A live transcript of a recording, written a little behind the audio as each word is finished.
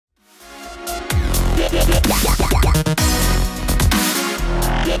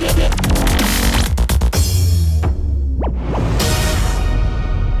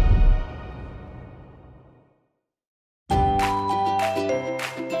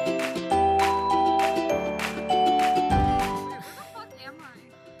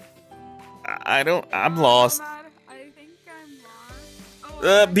I'm lost. I think I'm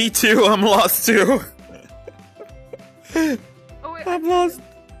lost. Me too. I'm lost too. Oh, wait, I'm lost.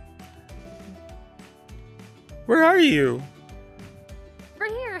 Where are you?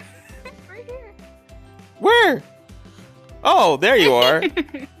 Right here. Right here. Where? Oh, there you are.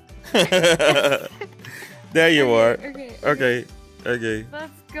 There you are. Okay.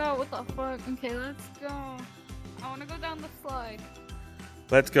 Let's go. What the fuck? Okay, let's go. I want to go down the slide.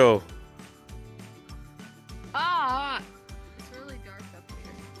 Let's go. Ah! It's really dark up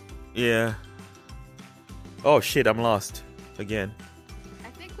here. Yeah. Oh shit, I'm lost again. I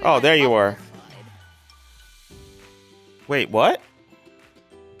think we Oh, went there you up are. the slide. Wait, what?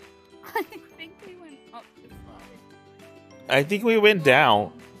 I think we went up the slide. I think we went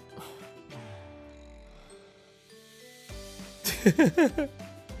down.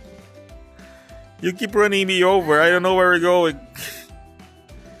 You keep running me over. I don't know where we're going.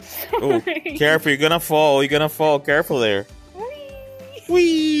 Oh, careful. You're gonna fall. Careful there.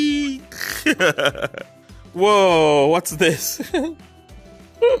 Whee! Whoa, what's this?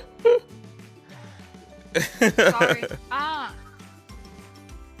 Sorry. Ah!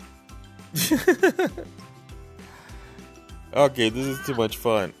 Okay, this is too much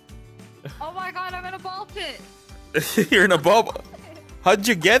fun. Oh my god, I'm in a ball pit! You're in a bubble. How'd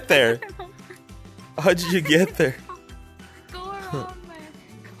you get there? How'd you get there? Go around there.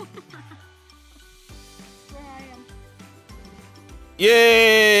 Go around. Where I am.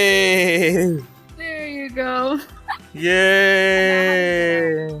 Yay! There you go.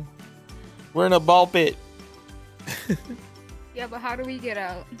 Yay! We're in a ball pit. Yeah, but how do we get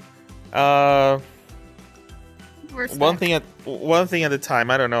out? We're stuck. One thing at a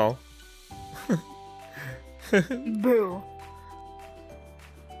time. I don't know. Boo.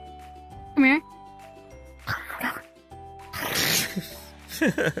 Come here.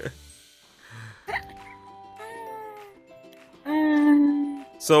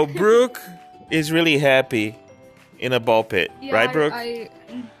 So Brooke is really happy in a ball pit, Yeah, right, Brooke?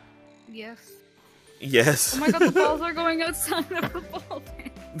 Yes. Yes. Oh my god, the balls are going outside of the ball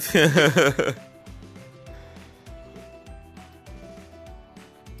pit.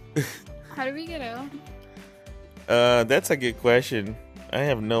 How do we get out? That's a good question. I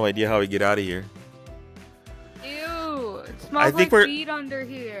have no idea how we get out of here. Ew, it smells think like we're- feet under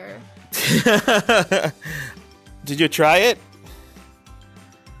here. Did you try it?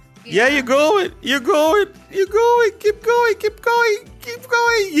 Yeah, you're going. Keep going.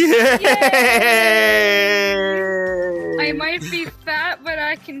 Yeah. I might be fat, but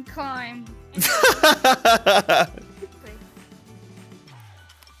I can climb.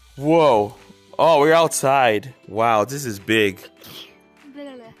 Whoa. Oh, we're outside. Wow, this is big.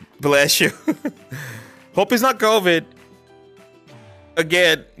 Bless you. Hope it's not COVID.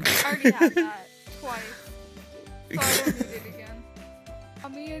 Again. I already had that twice. So I don't need it again.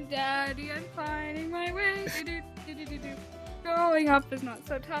 Mommy and Daddy, I'm finding my way. Growing up is not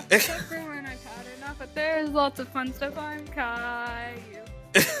so tough, except for when I've had enough. But there's lots of fun stuff. I'm Caillou.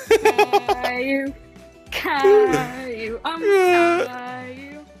 Caillou. I'm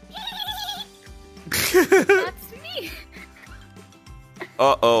Caillou. That's me.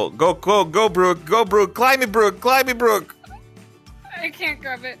 Uh-oh. Go, Brooke. Go, Brooke. Climb it, Brooke. I can't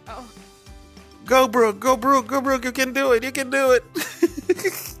grab it. Oh. Go, Brooke. You can do it.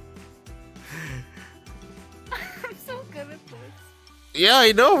 I'm so good at this. Yeah,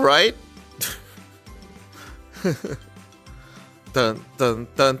 I know, right? Dun dun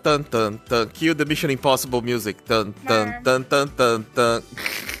dun dun dun dun. Cue the Mission Impossible music. Dun dun dun dun dun dun.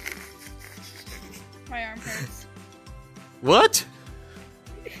 My arm hurts. What?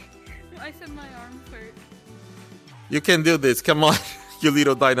 I said my arm hurt. You can do this. Come on, you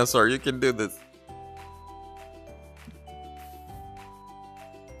little dinosaur. You can do this.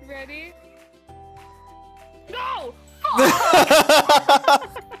 Ready? No!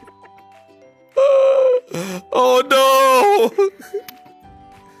 Oh no!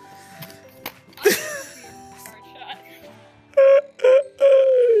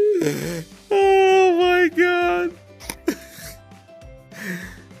 Oh my god!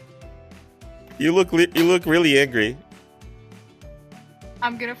 You look really angry.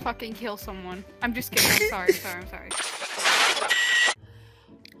 I'm gonna fucking kill someone. I'm just kidding. I'm sorry.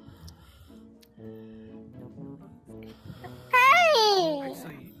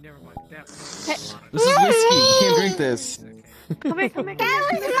 This is whiskey. You can't drink this. Come here. That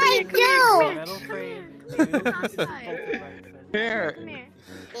was my Here.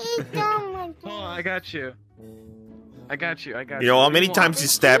 He's done with Hold on, I got you. I got you. You know how many times you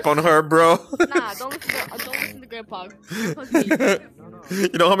step on her, bro? Nah, don't listen to Grandpa. Grandpa's mean. You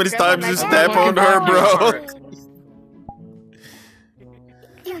know how many Grandpa times you likes step Grandpa. on her, bro?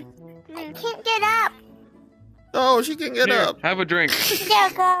 I can't get up. Oh, she can get Here, up. have a drink. There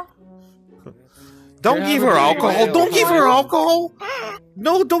you go. Don't give her alcohol. Don't give her alcohol.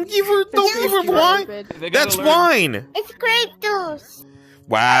 No, don't give her wine. That's wine. It's grape juice.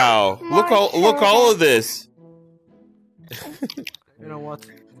 Wow. Look all of this. You know what?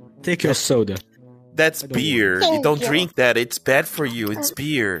 Take your soda. That's beer. You Thank don't you. drink that. It's bad for you. It's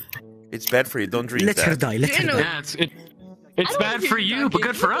beer. It's bad for you. Don't drink Let her that. die. Let her die. Yeah, it's bad for you, but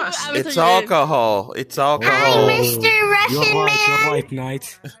good for us. It's alcohol. It's Hi, alcohol. Mr. Russian You're man. right,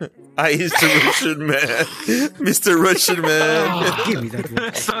 Knight. I is the Russian man. Mr. Russian man. Give me that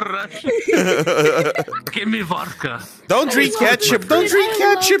one. So Russian. Give me vodka. Don't drink ketchup. Don't drink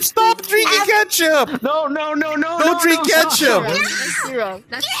ketchup. Stop drinking ketchup. No. Don't drink ketchup. That's syrup.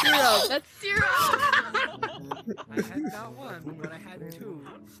 That's syrup. That's syrup. I had that one, but I had two.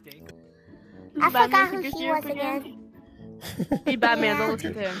 I forgot who he was again. Hey, Batman, don't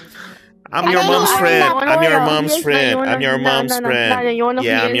listen to him. I'm your mom's friend. I'm your mom's friend. I'm your mom's friend.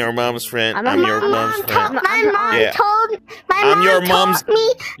 Yeah, I'm your mom's friend. I'm your mom's friend. My mom Yeah. told I'm your mom's.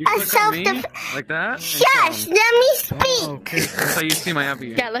 me You a click on self me defense. like that. and Shush, come. let me speak. Okay. That's how you see my happy.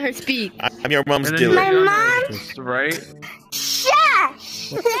 Yeah, let her speak. I'm your mom's And then you dealer. hit on My her, right?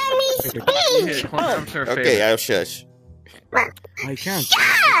 Shush, let me You speak. hit close up to her Okay, face. I'll shush. I can't.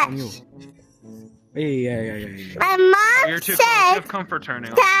 Shush. On you. Yeah. My mom You're too close. You said have comfort turning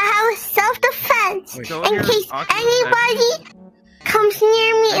on. that I have self-defense Go in here, case occupy anybody comes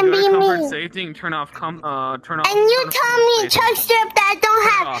near me and Go to be comfort mean. safety and turn off turn off. And you turn off tell me safety. chug syrup that I don't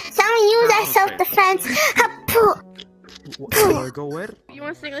have. off. So I'm gonna use that Turn off self-defense. Go where? You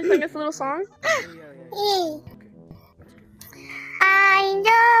want to sing us a little song? I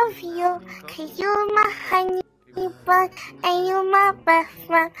love you, 'cause you're my honey bun, and you're my best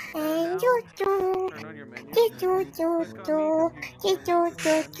friend, and you do. Turn on your menu.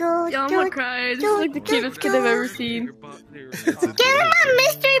 Yeah, I'm gonna cry. This is like the cutest kid I've ever seen. Give me my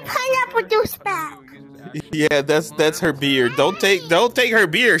mystery pineapple juice back. Yeah, that's her beer. Don't take her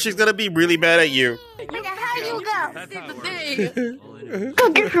beer. She's gonna be really mad at you. Where the hell you go? Save the day. Go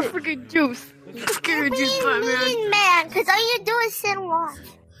get her freaking juice. Go get her You're juice, being Batman. mean, man, 'cause all you do is sit and watch.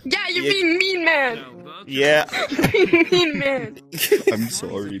 Yeah, you're being mean, man. Yeah. Mean man. I'm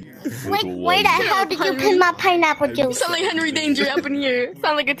sorry. Where the hell did you put my pineapple You juice? sound like Henry Danger up in here.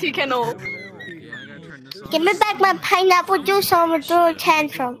 Sound like a tea kettle. Give me back my pineapple juice or I'm gonna throw a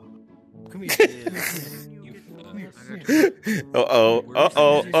tantrum.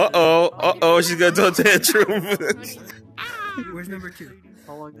 Uh-oh. She's gonna do a tantrum. Where's number 2?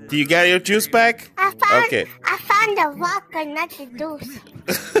 Do you got your juice back? I found Okay. the vodka, not the juice.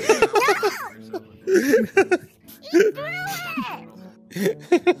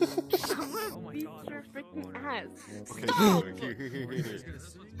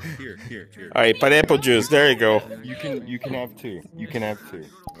 Here. Alright, pineapple juice. There you go. You can have two. You can have two.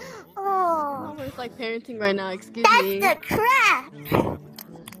 Oh, It's like parenting right now. Excuse that's me. the crap.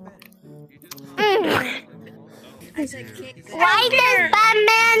 Why does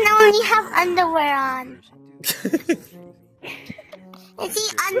Batman only have underwear on? Is he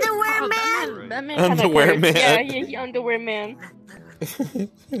underwear man? Batman kinda Underwear hurts. man. Yeah, he underwear man.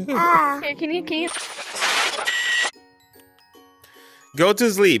 Ah, Here, can you? Go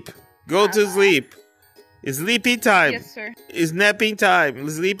to sleep. Go to sleep. It's sleepy time. Yes, sir. It's napping time.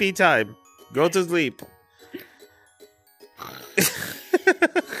 It's sleepy time. Go to sleep.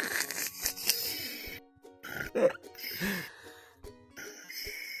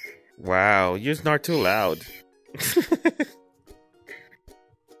 Wow, you snort too loud.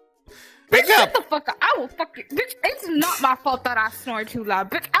 Wake up! Shut the fuck up. I will fuck you. Bitch, it's not my fault that I snore too loud.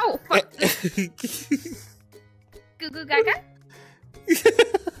 Bitch, I will fuck you. Goo goo gaga.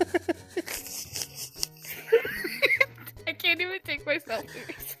 I can't even take myself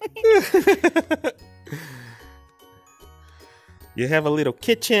seriously. You have a little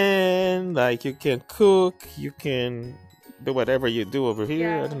kitchen, like you can cook, you can do whatever you do over here.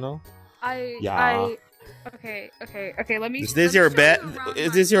 Yeah. I don't know. Okay, let me. Is this let me your show bed? you around Is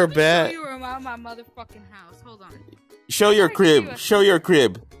my- this your let me bed? Show you around my motherfucking house. Hold on. Show your crib. Show your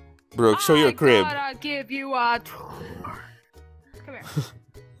crib, Brooke. Show your crib. I gotta give you a tour. Come here.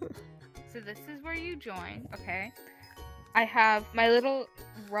 So this is where you join, okay? I have my little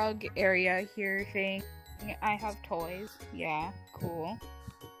rug area here thing. I have toys. Yeah, cool.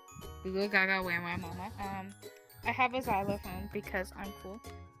 Google Gaga, where my mama. I have a xylophone because I'm cool.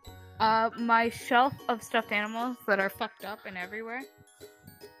 My shelf of stuffed animals that are fucked up and everywhere.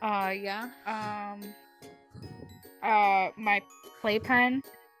 Yeah. My playpen.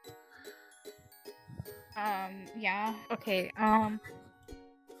 Yeah. Okay.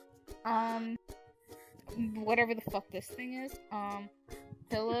 Whatever the fuck this thing is.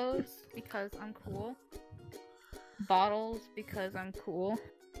 Pillows because I'm cool. Bottles because I'm cool.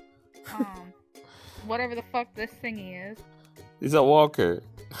 Whatever the fuck this thingy is. He's a walker.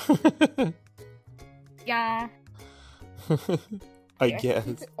 Yeah. I Yeah,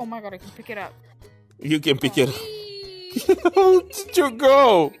 guess. oh my god, I can pick it up. You can pick it up. Where did you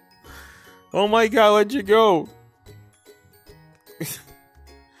go? Oh my god, where'd you go?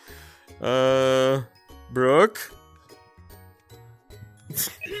 Brooke?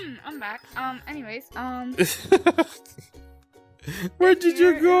 I'm back. Anyways, Where did you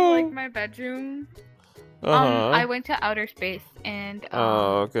here in, go? like my bedroom. Uh-huh. I went to outer space and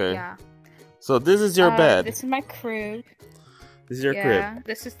Oh, okay. Yeah. So this is your bed. This is my crib. This is your Yeah, crib.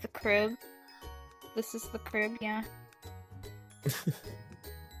 this is the crib. This is the crib, yeah.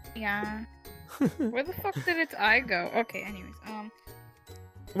 Yeah. Where the fuck did its eye go? Okay, anyways,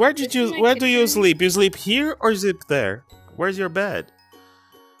 Where this is my where do you kitchen. sleep? You sleep here or sleep there? Where's your bed?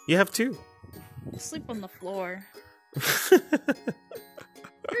 You have two. I sleep on the floor.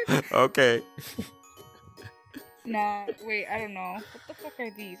 Okay. Nah, wait, I don't know. What the fuck are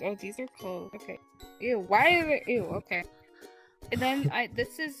these? Oh, these are clothes. Okay. Ew, why are they? Ew, okay. And then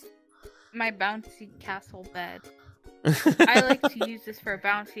this is my bouncy castle bed. I like to use this for a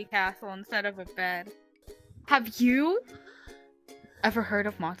bouncy castle instead of a bed. Have you ever heard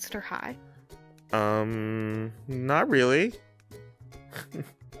of Monster High? Not really.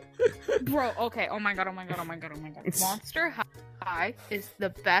 Bro, okay. Oh my god, oh my god, oh my god, oh my god. Monster High is the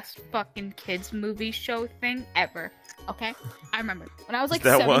best fucking kids movie show thing ever. Okay? I remember when I was like Is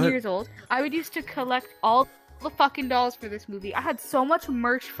that 7 what? years old, I would used to collect all the fucking dolls for this movie. I had so much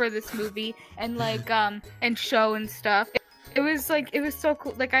merch for this movie and like and show and stuff. It was like it was so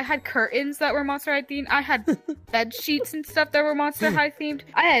cool. Like I had curtains that were Monster High themed. I had bed sheets and stuff that were Monster High themed.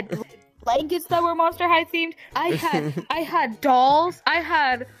 I had blankets that were Monster High themed. I had dolls. I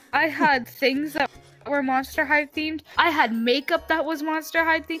had things that were Monster High themed. I had makeup that was Monster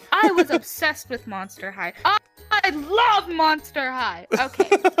High themed. I was obsessed with Monster High. I love Monster High. Okay.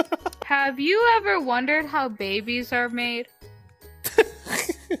 Have you ever wondered how babies are made?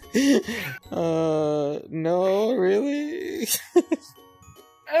 No, really?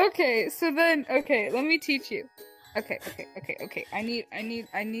 Okay, so then, okay, let me teach you. Okay. I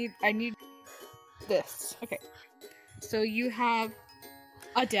need this. Okay. So you have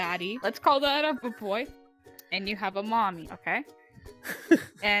a daddy. Let's call that a boy. And you have a mommy, okay?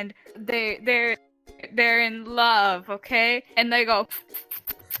 And they're in love, okay? And they go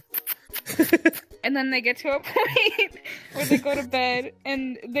and then they get to a point where they go to bed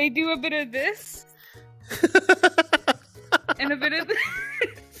and they do a bit of this and a bit of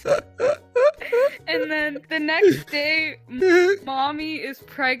this. And then the next day mommy is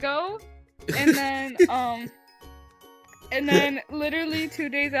preggo and then literally 2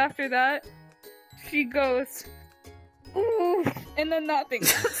 days after that she goes ooh, and then nothing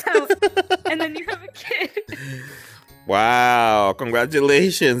comes out and then you have a kid. Wow,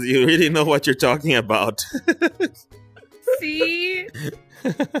 congratulations. You really know what you're talking about. See?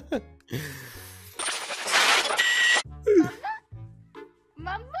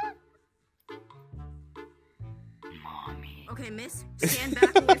 Mama? Mommy. Okay, miss, stand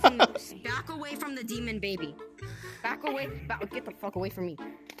back away from the demon baby. Back away. Get the fuck away from me.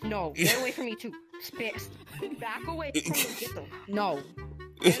 No, get away from me too. Back away from me. No.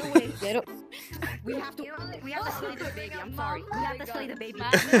 Get away. We have to slay the baby. I'm sorry. We have to slay the baby.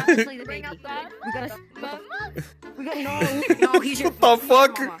 No, he's your What the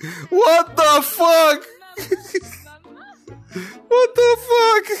fuck? mama. What the fuck? What the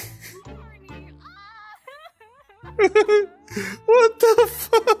fuck? What the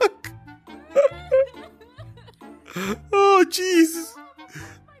fuck? Oh, Jesus.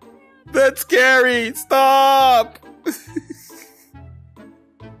 That's scary. Stop.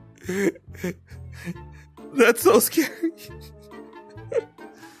 That's so scary.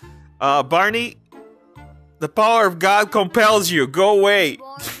 Barney, the power of God compels you. Go away.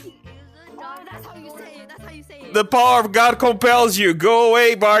 That's how you say it. The power of God compels you. Go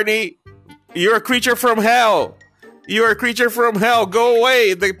away, Barney. You're a creature from hell. You're a creature from hell. Go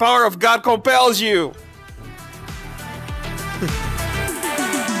away. The power of God compels you.